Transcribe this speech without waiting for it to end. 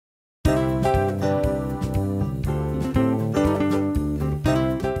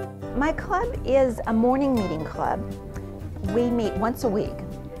My club is a morning meeting club. We meet once a week,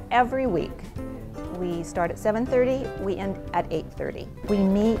 every week. We start at 7:30, we end at 8:30. We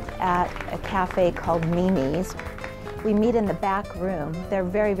meet at a cafe called Mimi's. We meet in the back room. They're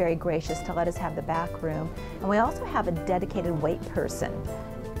very, very gracious to let us have the back room. And we also have a dedicated wait person.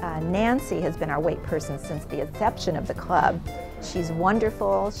 Nancy has been our wait person since the inception of the club. She's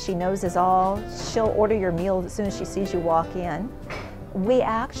wonderful, she knows us all. She'll order your meal as soon as she sees you walk in. We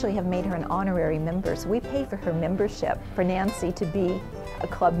actually have made her an honorary member, so we pay for her membership for Nancy to be a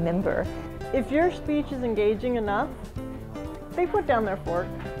club member. If your speech is engaging enough, they put down their fork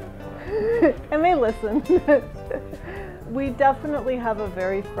and they listen. We definitely have a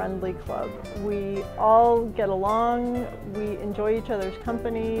very friendly club. We all get along, we enjoy each other's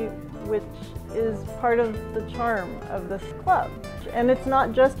company, which is part of the charm of this club. And it's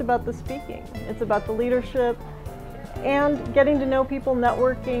not just about the speaking, it's about the leadership and getting to know people,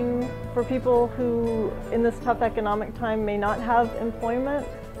 networking for people who in this tough economic time may not have employment.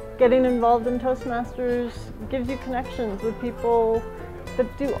 Getting involved in Toastmasters gives you connections with people that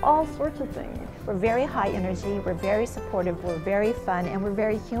do all sorts of things. We're very high energy, we're very supportive, we're very fun, and we're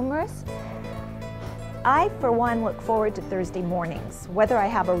very humorous. I, for one, look forward to Thursday mornings, whether I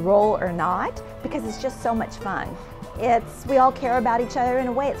have a role or not, because it's just so much fun. We all care about each other. In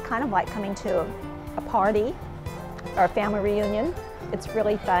a way, it's kind of like coming to a party or a family reunion. It's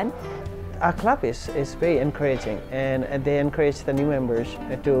really fun. Our club is very encouraging, and they encourage the new members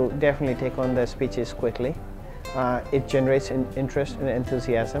to definitely take on the speeches quickly. It generates interest and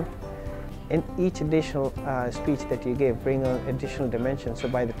enthusiasm. And each additional speech that you give bring on additional dimensions. So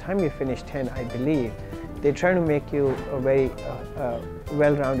by the time you finish 10, I believe, they're trying to make you a very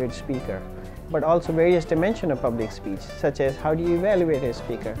well-rounded speaker. But also various dimensions of public speech, such as how do you evaluate a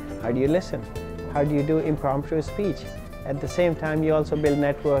speaker? How do you listen? How do you do impromptu speech? At the same time, you also build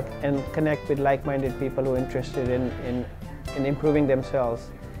network and connect with like-minded people who are interested in improving themselves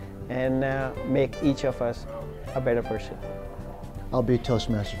and make each of us a better person. I'll be a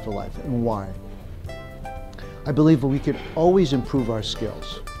Toastmaster for life. And why? I believe that we can always improve our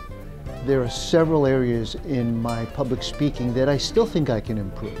skills. There are several areas in my public speaking that I still think I can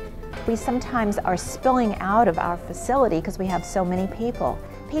improve. We sometimes are spilling out of our facility because we have so many people.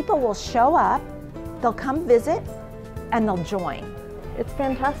 People will show up, they'll come visit, and they'll join. It's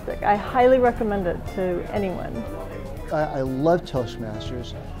fantastic. I highly recommend it to anyone. I love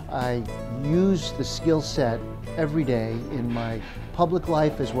Toastmasters. I use the skill set every day in my public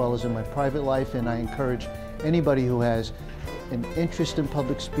life as well as in my private life, and I encourage anybody who has an interest in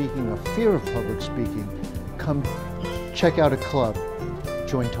public speaking or fear of public speaking, come check out a club,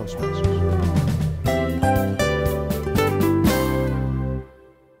 join Toastmasters.